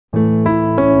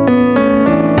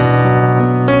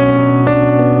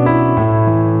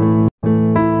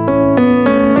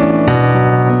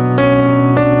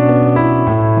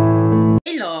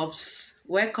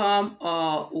welcome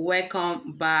or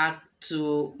welcome back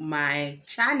to my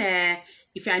channel.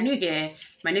 If you are new here,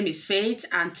 my name is Faith,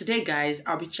 and today guys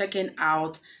I'll be checking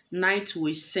out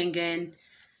Nightwish singing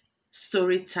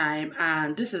Storytime,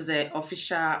 and this is the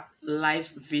official live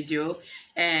video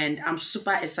and I'm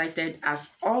super excited as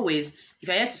always. If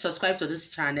you're yet to subscribe to this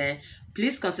channel,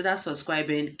 please consider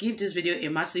subscribing, give this video a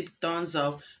massive thumbs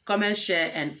up, comment, share,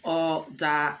 and all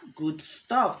that good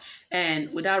stuff.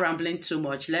 And without rambling too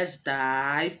much, let's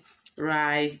dive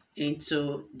right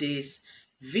into this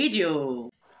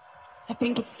video. I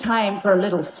think it's time for a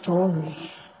little story.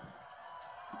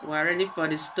 We're ready for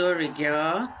the story,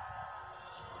 girl.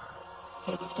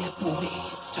 It's definitely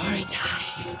story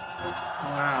time.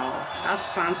 Wow, that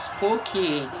sounds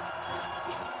spooky.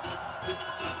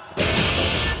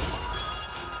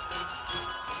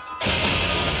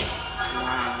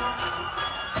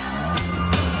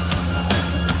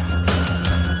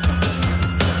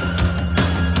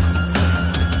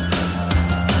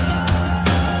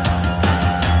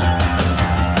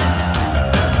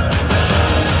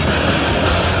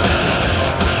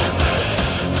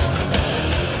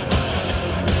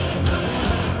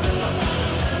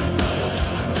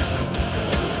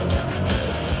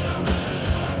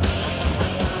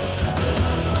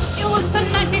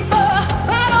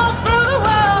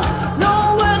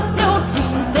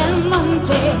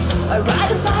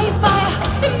 Riding by a fire,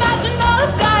 imagine all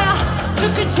of Gaia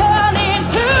took a journey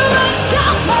into a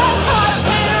child's heart.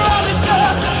 Painter on the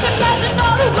shore, imagine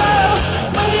all the world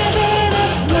within a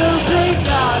snowflake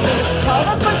goddess.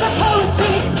 Covered with the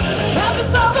poetry,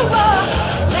 canvas of the world,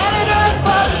 planet Earth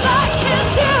fall back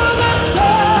into the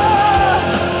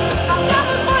source. I've got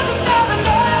the voice of never,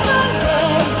 never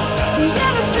lived, the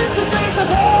innocence and dreams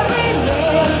of every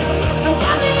man. I've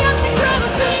got the empty grave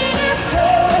of Peter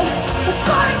Pan, the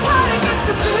sorry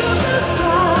the blue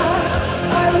sky,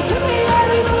 while to me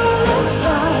every moon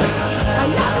inside. I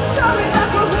love the story that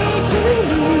will read to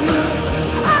you,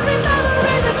 and the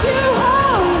memory that you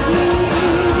hold dear.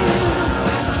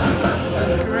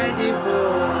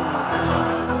 Incredible.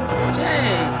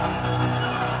 Jay.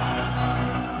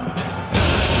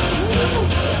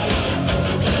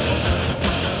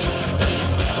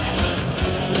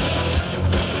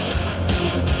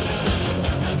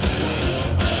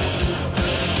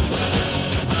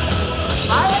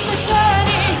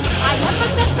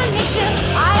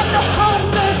 I am the home,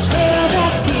 the trail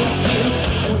that leads you.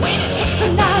 When it takes the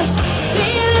night, the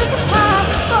elusive high,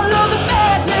 follow the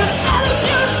madness, as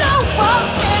you know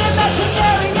what's been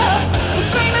imaginary. The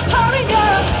dream of hurrying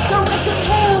up, don't miss the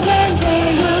tales and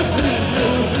they will dream.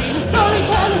 You'll be the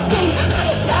storyteller's king.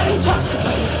 It's that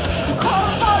intoxicates. You call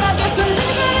it for that just a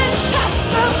living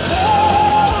chest of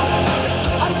tales.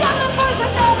 I've got the voice I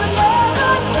never,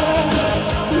 never named,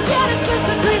 the innocence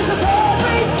and dreams of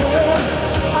every day.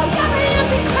 I got the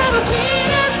empty crib of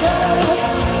Peter Pan,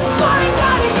 flying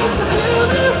down against the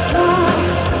blue sky,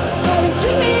 heading to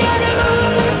me every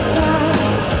moon inside.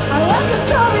 I love the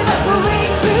story that will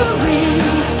reach to read,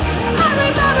 I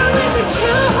remember it that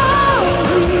you hold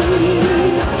me.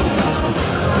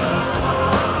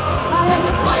 I am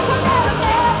the voice I never,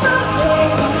 never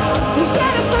made, the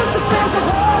innocence and dreams of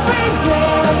every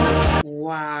day.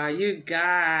 Wow, you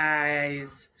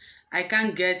guys, I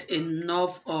can't get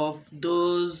enough of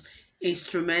those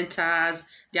instrumentals.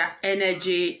 Their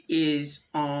energy is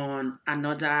on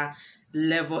another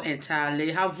level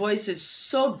entirely. Her voice is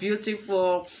so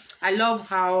beautiful. I love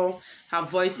how her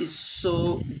voice is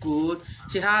so good.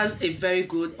 She has a very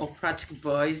good operatic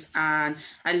voice, and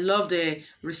I love the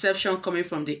reception coming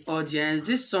from the audience.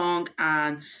 This song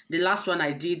and the last one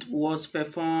I did was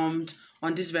performed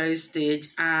on this very stage,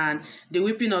 and the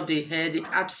whipping of the hair, the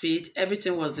outfit,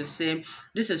 everything was the same.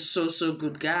 This is so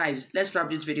good, guys. Let's wrap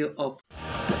this video up.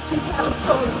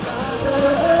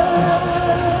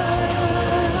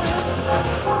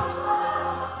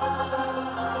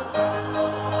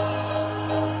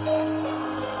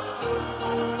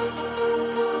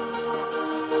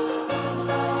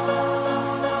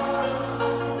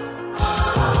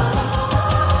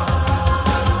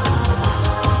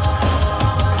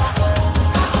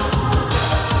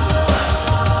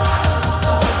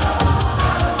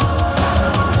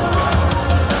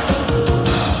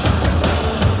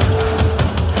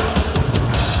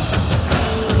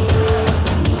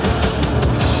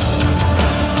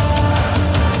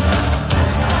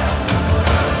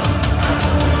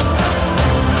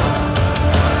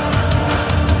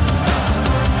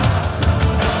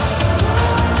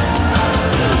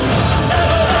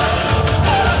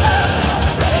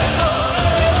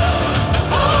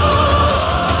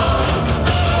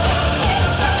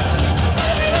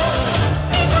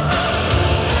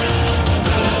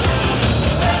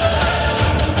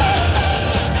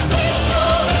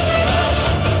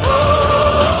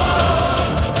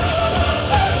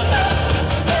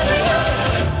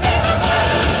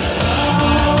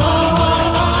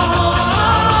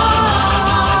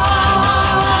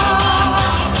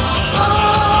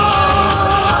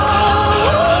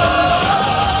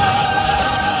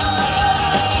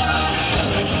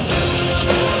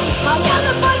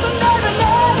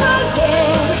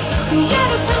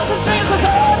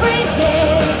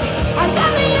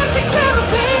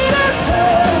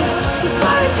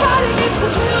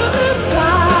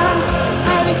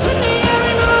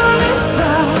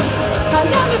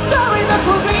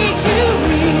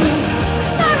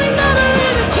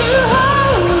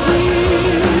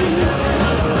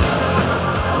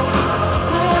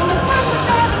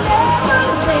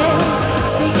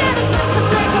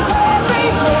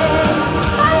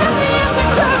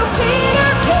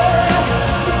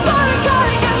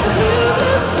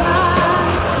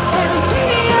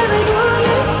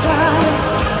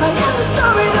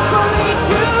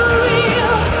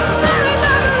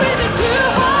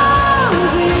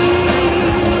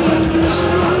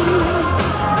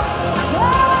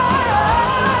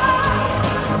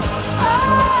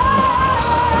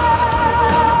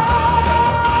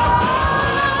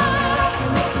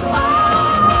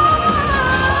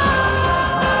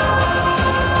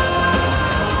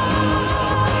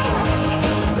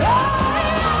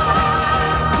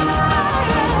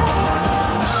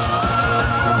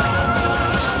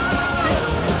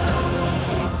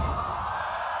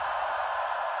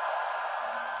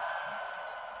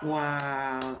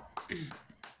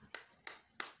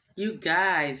 You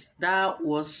guys, that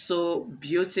was so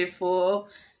beautiful.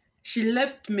 She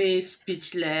left me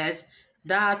speechless.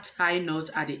 That high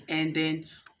note at the ending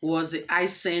was the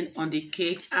icing on the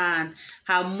cake, and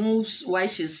her moves while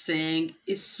she sang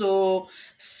is so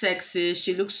sexy.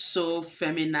 She looks so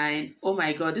feminine. Oh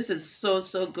my god, this is so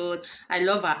good. I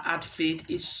love her outfit.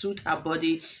 It suits her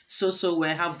body so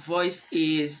well. Her voice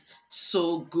is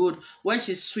so good. When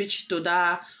she switched to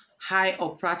that high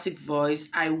operatic voice,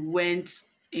 I went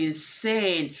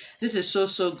insane. This is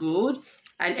so good.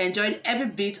 I enjoyed every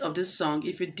bit of this song.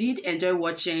 If you did enjoy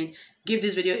watching, give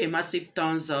this video a massive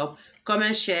thumbs up,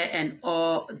 comment, share, and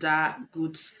all that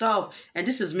good stuff. And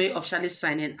this is me officially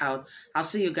signing out. I'll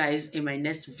see you guys in my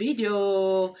next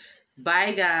video.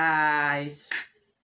 Bye guys.